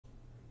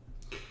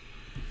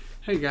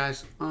Hey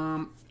guys,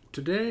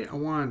 today I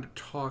wanted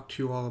to talk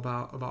to you all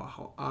about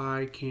how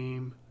I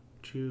came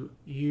to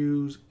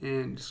use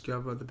and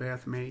discover the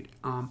Bathmate.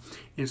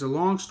 It's a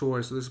long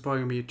story, so this is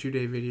probably gonna be a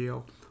 2-day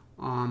video.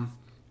 But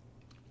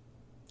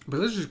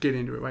let's just get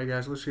into it, right,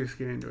 guys? Let's just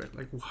get into it.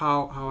 Like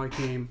how I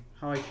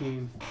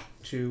came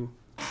to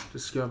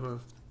discover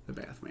the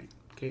Bathmate.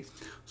 Okay,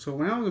 so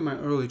when I was in my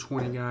early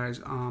 20s,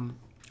 guys,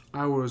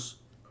 I was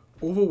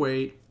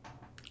overweight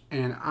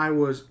and I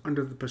was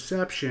under the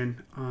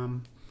perception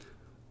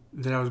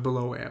that I was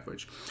below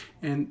average.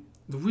 And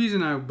the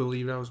reason I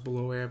believed I was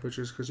below average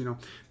is because,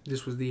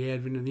 this was the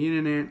advent of the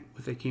internet.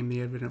 With it came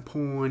the advent of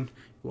porn.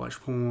 You watch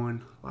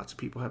porn. Lots of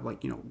people have,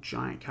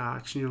 giant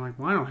cocks. And you're like,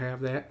 well, I don't have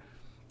that.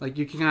 Like,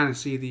 you can kind of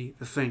see the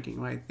thinking,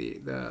 right?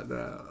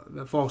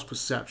 The false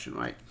perception,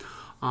 right?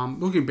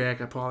 Looking back,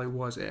 I probably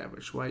was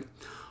average, right?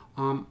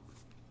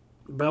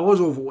 But I was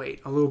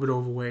overweight, a little bit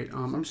overweight.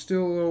 I'm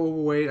still a little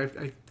overweight.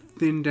 I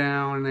thinned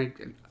down,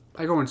 and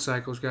I go in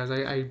cycles, guys.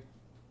 I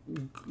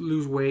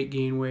lose weight,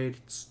 gain weight.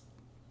 It's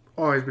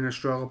always been a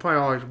struggle. Probably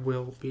always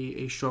will be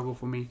a struggle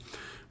for me.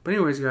 But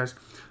anyways, guys,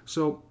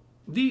 so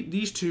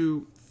these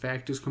two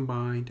factors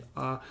combined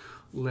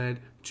led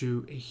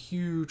to a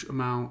huge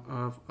amount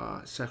of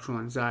sexual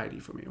anxiety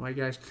for me, right,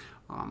 guys?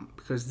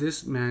 Because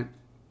this meant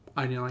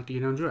I didn't like to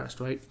get undressed,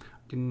 right?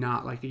 Did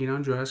not like to get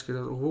undressed because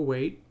I was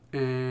overweight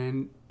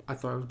and I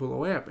thought I was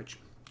below average.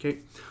 Okay,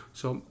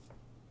 so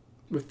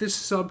with this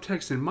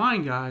subtext in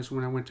mind, guys,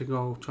 when I went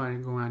to try to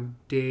go on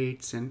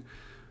dates and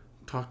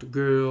talk to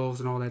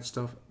girls and all that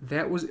stuff,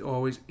 that was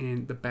always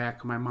in the back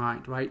of my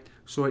mind, right?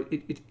 So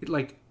it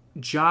like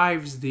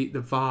jives the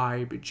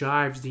vibe, it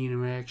jives the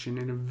interaction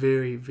in a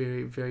very,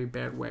 very, very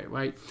bad way,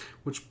 right?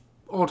 Which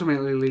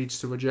ultimately leads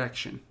to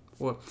rejection.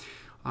 Or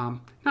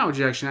not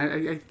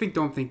rejection,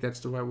 don't think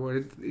that's the right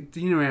word.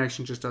 The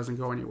interaction just doesn't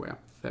go anywhere,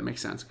 if that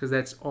makes sense, because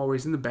that's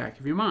always in the back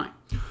of your mind.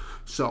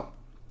 So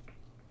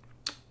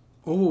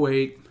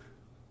overweight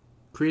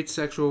creates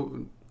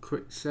sexual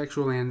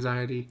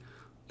anxiety.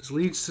 This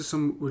leads to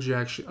some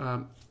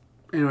rejection,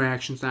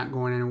 interactions not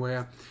going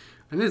anywhere,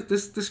 and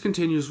this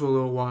continues for a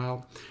little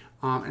while,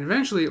 and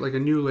eventually, like, a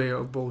new layer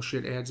of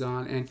bullshit adds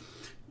on, and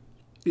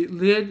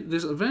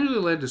this eventually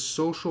led to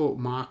social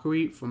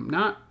mockery from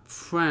not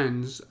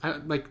friends.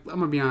 I'm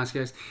gonna be honest,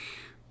 guys.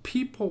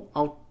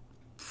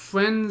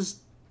 Friends,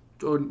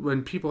 or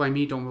when people I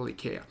meet don't really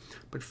care,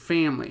 but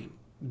family.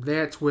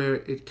 That's where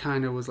it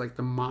kind of was like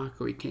the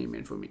mockery came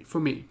in for me.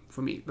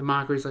 The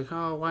mockery is like,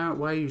 oh, why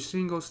are you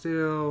single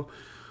still?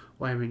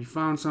 Why haven't you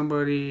found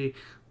somebody?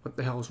 What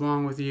the hell is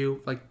wrong with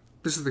you? Like,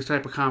 this is the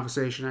type of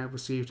conversation I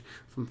received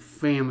from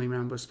family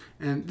members.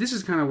 And this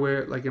is kind of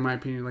where, like, in my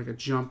opinion, like a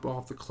jump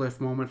off the cliff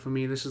moment for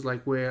me. This is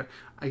like where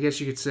I guess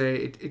you could say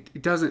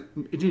it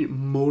didn't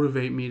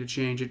motivate me to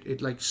change. It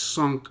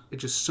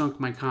just sunk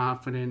my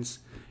confidence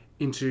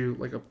into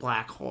like a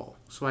black hole.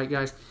 So, right,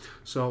 guys,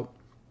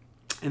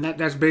 and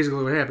that's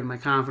basically what happened. My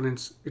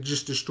confidence, it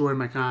just destroyed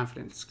my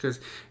confidence. Because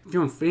if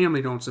your own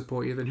family don't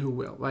support you, then who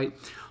will, right?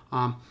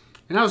 And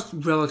I was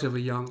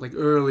relatively young, like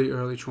early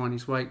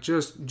 20s, right?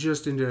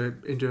 Just into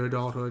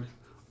adulthood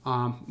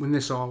when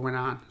this all went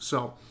on.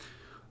 So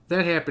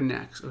that happened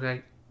next,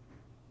 okay?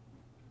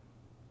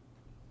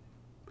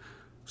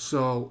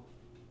 So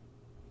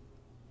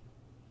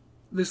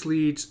this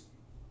leads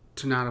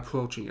to not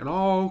approaching at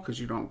all because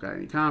you don't got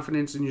any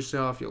confidence in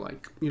yourself. You're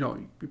like, you're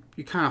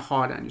kind of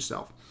hard on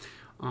yourself.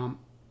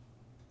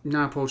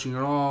 Not approaching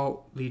at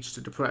all leads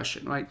to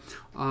depression, right?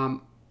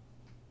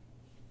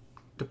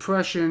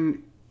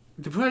 Depression.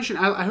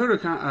 I heard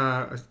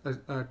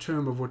a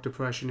term of what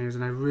depression is,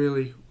 and I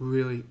really,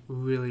 really,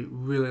 really,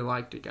 really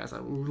liked it, guys. I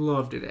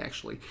loved it,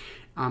 actually.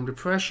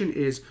 Depression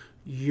is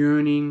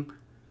yearning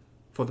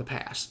for the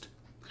past.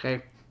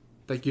 Okay,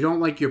 like, you don't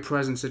like your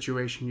present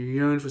situation. You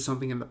yearn for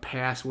something in the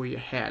past where you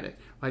had it.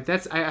 Like,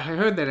 I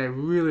heard that. I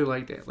really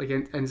liked it. Like,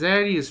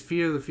 anxiety is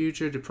fear of the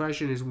future.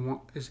 Depression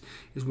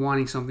is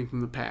wanting something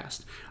from the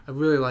past. I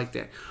really liked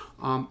that.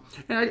 And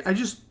I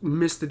just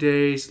miss the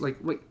days. I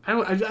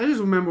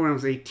just remember when I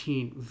was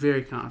 18,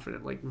 very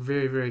confident, like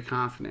very, very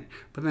confident.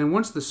 But then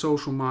once the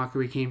social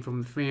mockery came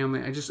from the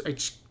family, I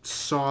just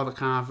saw the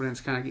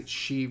confidence kind of get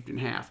sheaved in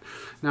half.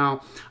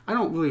 Now, I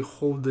don't really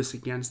hold this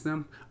against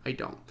them. I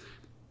don't.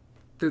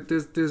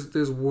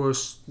 There's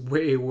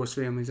way worse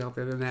families out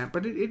there than that.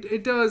 But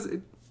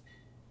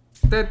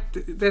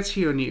that's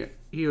here,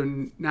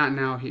 not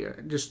now,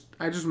 here.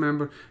 I just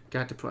remember,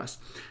 got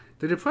depressed.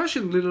 The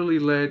depression literally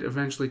led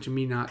eventually to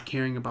me not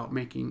caring about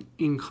making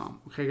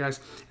income. Okay, guys?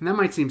 And that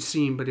might seem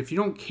seen, but if you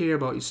don't care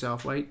about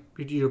yourself, right?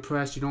 You're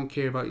depressed, you don't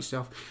care about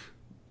yourself.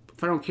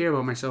 If I don't care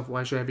about myself,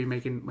 why should I be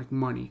making, like,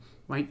 money,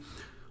 right?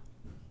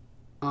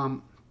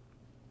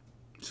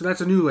 So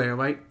that's a new layer,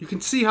 right? You can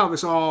see how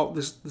this all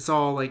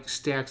like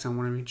stacks on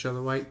one of each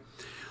other, right?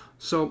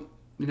 So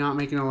you're not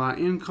making a lot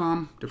of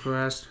income,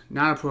 depressed,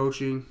 not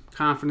approaching,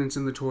 confidence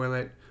in the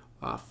toilet,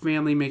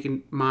 family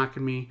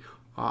mocking me,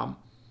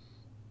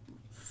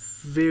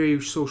 very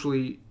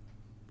socially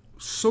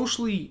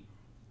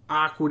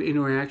awkward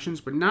interactions,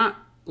 but not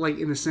like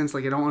in the sense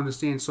like I don't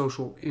understand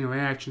social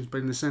interactions, but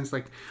in the sense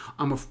like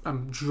I'm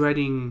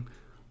dreading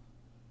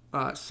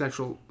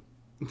sexual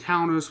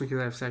encounters because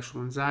I have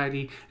sexual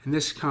anxiety, and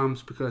this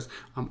comes because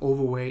I'm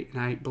overweight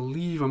and I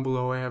believe I'm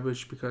below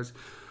average because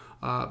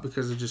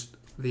of just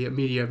the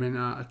media I've been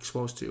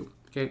exposed to.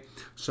 Okay,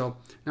 so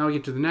now I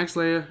get to the next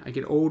layer. I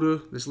get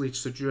older. This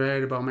leads to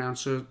dread about my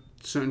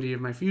uncertainty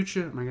of my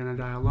future. Am I going to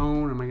die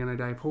alone? Am I going to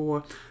die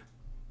poor?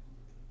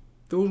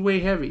 Those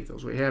weigh heavy.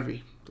 Those weigh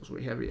heavy. Those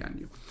weigh heavy on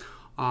you.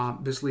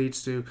 This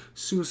leads to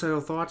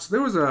suicidal thoughts. There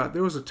was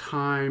a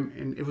time,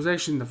 and it was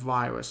actually in the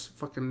virus.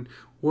 Fucking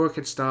work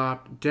had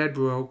stopped, dead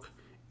broke,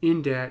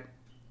 in debt,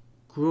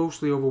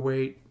 grossly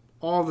overweight,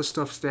 all the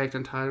stuff stacked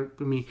on top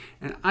of me,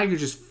 and I could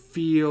just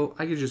feel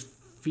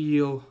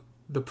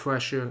the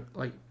pressure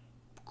like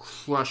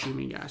crushing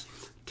me, guys.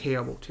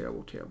 Terrible,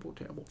 terrible, terrible,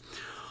 terrible.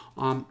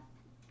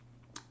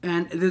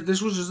 And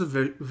this was just a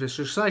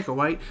vicious cycle,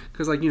 right?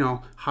 Because, like,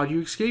 how do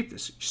you escape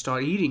this? You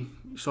start eating.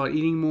 You start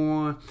eating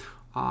more,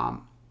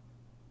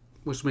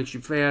 which makes you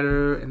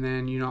fatter, and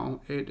then,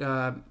 it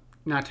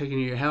not taking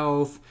care of your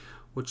health,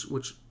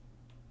 which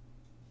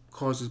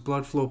causes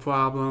blood flow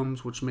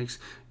problems, which makes,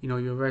 your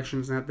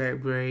erections not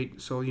that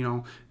great. So,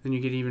 then you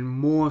get even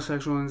more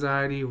sexual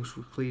anxiety, which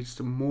leads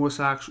to more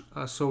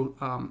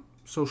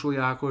socially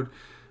awkward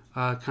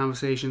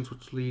conversations,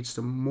 which leads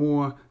to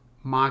more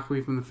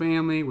mockery from the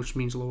family, which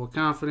means lower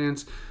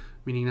confidence,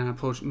 meaning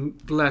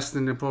less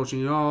than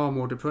approaching at all,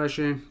 more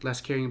depression, less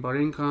caring about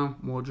income,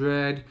 more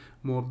dread,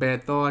 more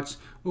bad thoughts.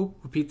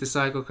 Repeat the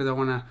cycle because I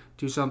want to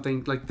do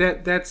something like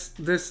that. This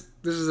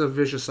is a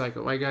vicious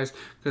cycle, right, guys?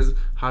 Because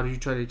how do you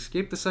try to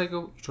escape the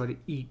cycle? You try to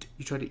eat.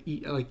 You try to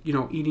eat, like,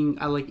 eating.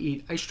 I like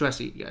eat. I stress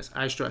eat, guys.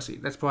 I stress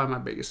eat. That's probably my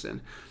biggest sin.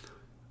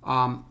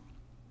 And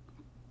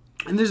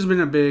this has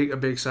been a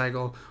big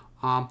cycle.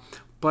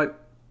 But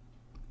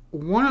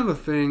one of the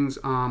things,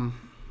 and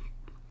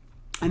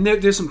there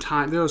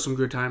are some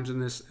good times in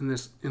the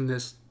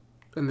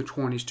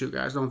 20s too,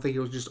 guys. I don't think it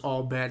was just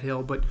all bad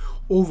hill, but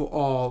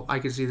overall, I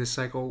could see this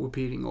cycle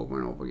repeating over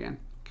and over again.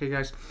 Okay,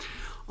 guys.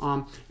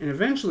 And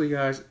eventually,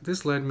 guys,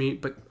 this led me.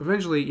 But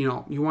eventually, you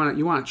want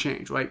to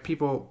change, right?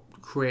 People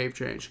crave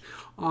change.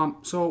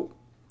 So,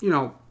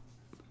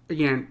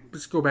 again,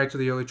 let's go back to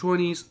the early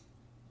 20s.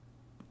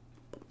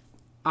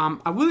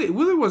 It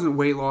really wasn't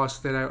weight loss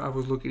that I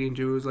was looking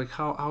into. It was like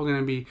how can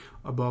I be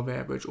above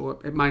average, or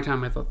at my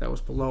time I thought that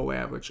was below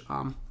average.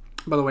 By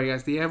the way,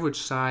 guys, the average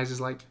size is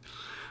like,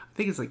 I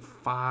think it's like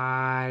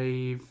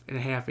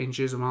 5.5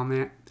 inches, around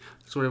that.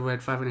 That's what I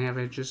read, 5.5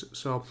 inches.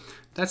 So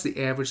that's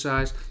the average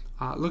size.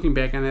 Looking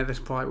back on that, that's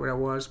probably what I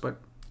was. But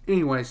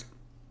anyways,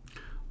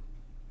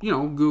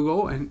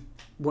 Google, and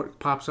what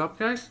pops up,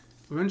 guys?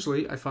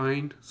 Eventually, I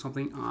find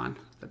something on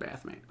the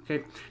Bathmate.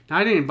 Okay, now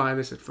I didn't buy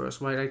this at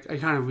first, right? I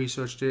kind of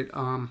researched it,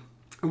 and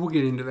we'll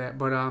get into that.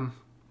 But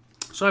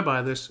so I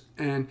buy this,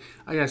 and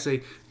I gotta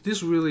say,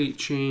 this really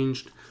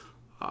changed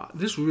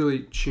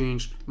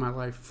my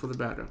life for the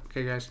better.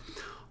 Okay, guys,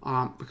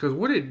 because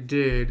what it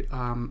did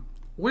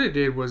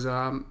was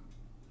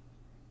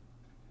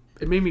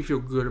it made me feel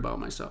good about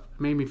myself.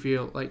 It made me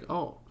feel like,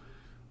 oh,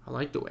 I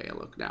like the way I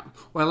look now.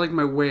 Well, I like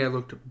my way I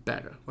looked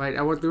better, right?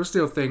 There were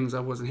still things I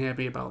wasn't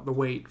happy about, the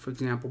weight, for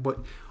example, but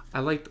I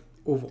liked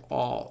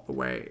overall the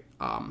way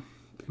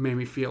it made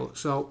me feel.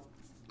 So,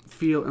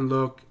 feel and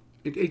look,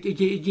 it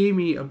gave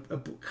me a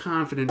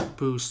confident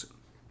boost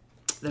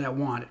that I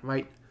wanted,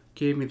 right?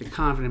 Gave me the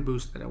confident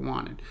boost that I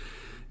wanted.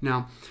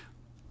 Now,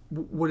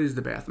 what is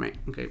the Bathmate?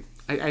 Okay,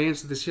 I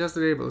answered this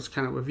yesterday, but let's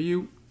kind of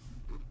review.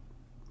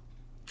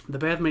 The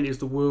Bathmate is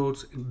the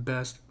world's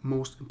best,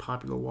 most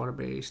popular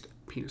water-based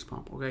penis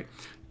pump, okay?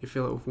 You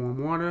fill it with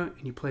warm water,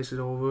 and you place it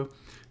over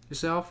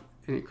yourself,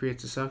 and it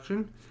creates a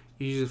suction.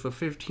 You use it for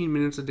 15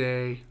 minutes a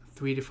day,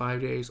 3 to 5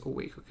 days a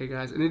week, okay,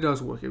 guys? And it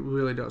does work. It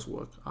really does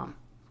work.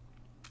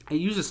 It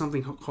uses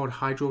something called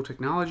hydro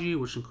technology,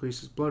 which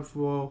increases blood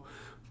flow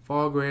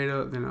far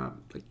greater than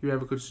like you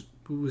ever could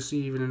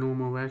receive in a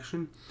normal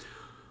erection.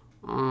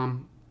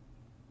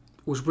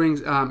 Which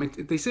brings,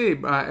 they say,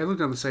 I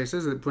looked on the site, it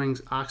says it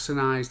brings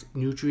oxidized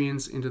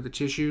nutrients into the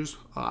tissues,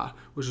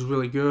 which is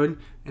really good,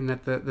 and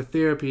that the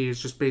therapy is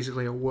just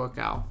basically a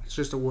workout. It's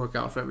just a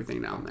workout for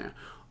everything down there.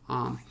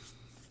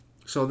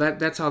 So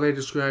that's how they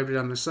described it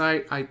on the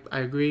site. I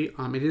agree.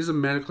 It is a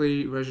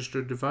medically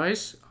registered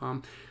device.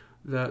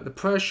 The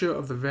pressure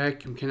of the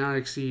vacuum cannot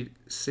exceed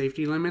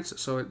safety limits,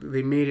 so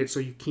they made it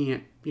so you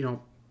can't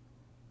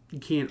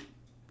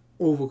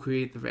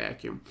overcreate the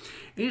vacuum.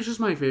 And it's just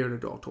my favorite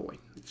adult toy.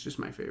 It's just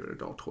my favorite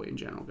adult toy in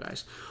general,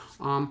 guys.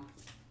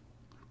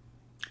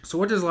 So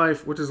what does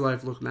life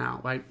look now,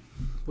 right?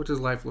 What does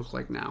life look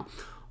like now?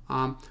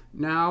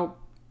 Now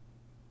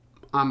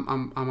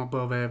I'm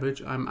above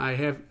average.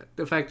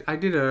 In fact, I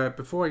did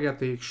before I got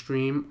the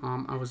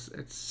Extreme, I was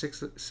at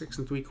 6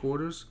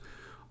 3/4.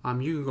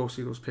 You can go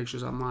see those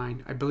pictures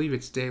online. I believe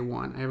it's day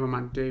one. I have them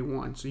on day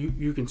one, so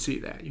you can see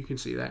that. You can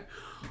see that.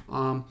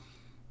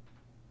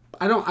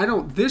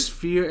 This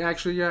fear,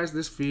 actually, guys,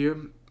 this fear,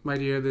 right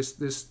here, this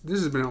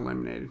has been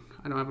eliminated.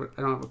 I don't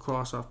have a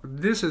cross off,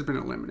 but this has been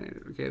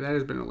eliminated. Okay, that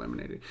has been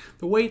eliminated.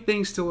 The weight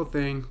thing's still a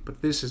thing,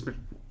 but this has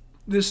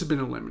been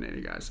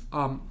eliminated, guys.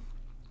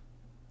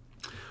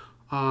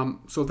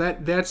 So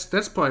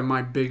that's probably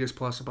my biggest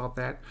plus about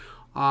that.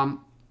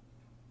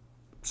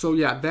 So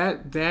yeah,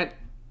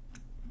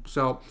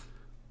 so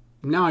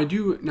now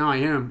I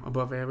am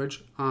above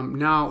average.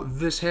 Now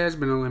this has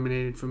been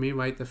eliminated for me,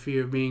 right? The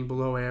fear of being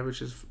below average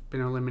has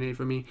been eliminated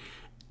for me.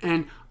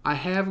 And I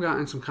have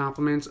gotten some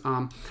compliments.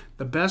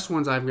 The best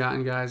ones I've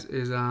gotten, guys,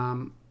 is I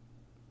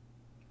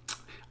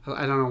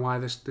don't know why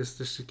this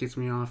gets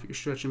me off. You're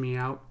stretching me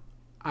out.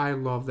 I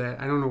love that.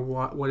 I don't know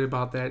what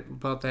about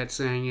that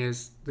saying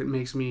is that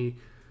makes me.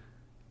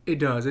 It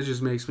does. It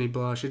just makes me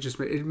blush.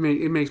 It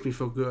makes me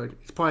feel good.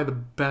 It's probably the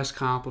best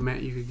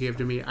compliment you could give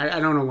to me. I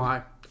don't know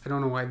why. I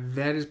don't know why.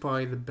 That is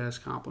probably the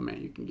best compliment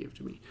you can give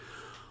to me.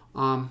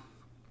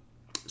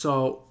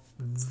 So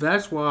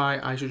that's why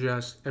I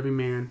suggest every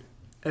man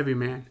have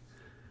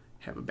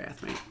a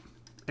Bathmate.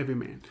 Every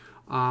man.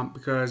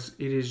 Because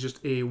it is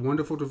just a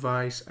wonderful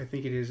device. I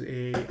think it is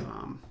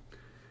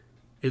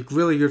it's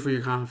really good for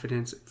your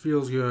confidence. It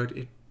feels good.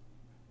 It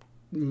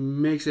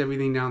makes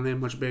everything down there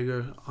much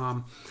bigger.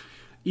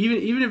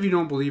 Even if you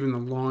don't believe in the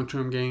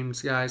long-term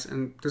gains, guys,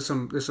 and there's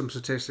some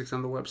statistics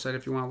on the website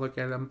if you want to look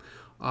at them.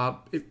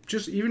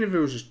 Even if it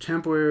was just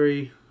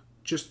temporary,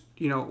 just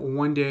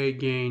one-day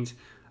gains,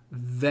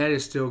 that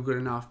is still good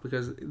enough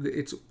because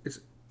it's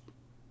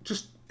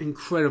just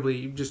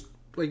incredibly, just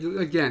like,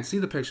 again, see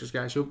the pictures,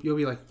 guys. You'll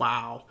be like,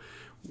 wow.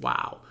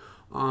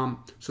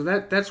 So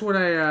that's what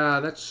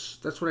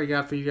I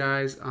got for you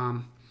guys.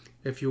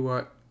 If you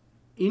are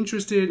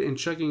interested in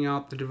checking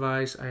out the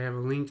device, I have a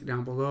link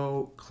down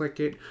below. Click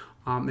it.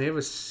 They have a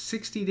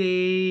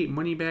 60-day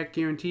money-back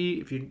guarantee.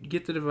 If you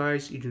get the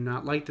device, you do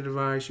not like the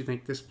device, you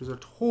think this was a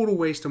total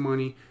waste of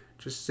money,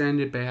 just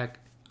send it back.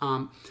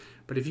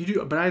 But if you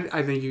do,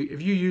 I think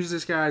if you use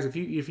this, guys, if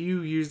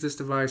you use this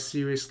device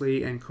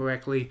seriously and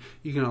correctly,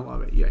 you're gonna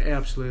love it. You're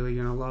absolutely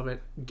gonna love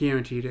it.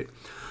 Guaranteed it.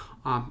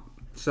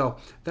 So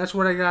that's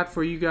what I got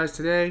for you guys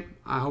today.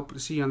 I hope to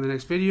see you on the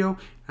next video.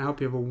 I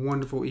hope you have a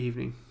wonderful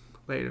evening.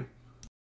 Later.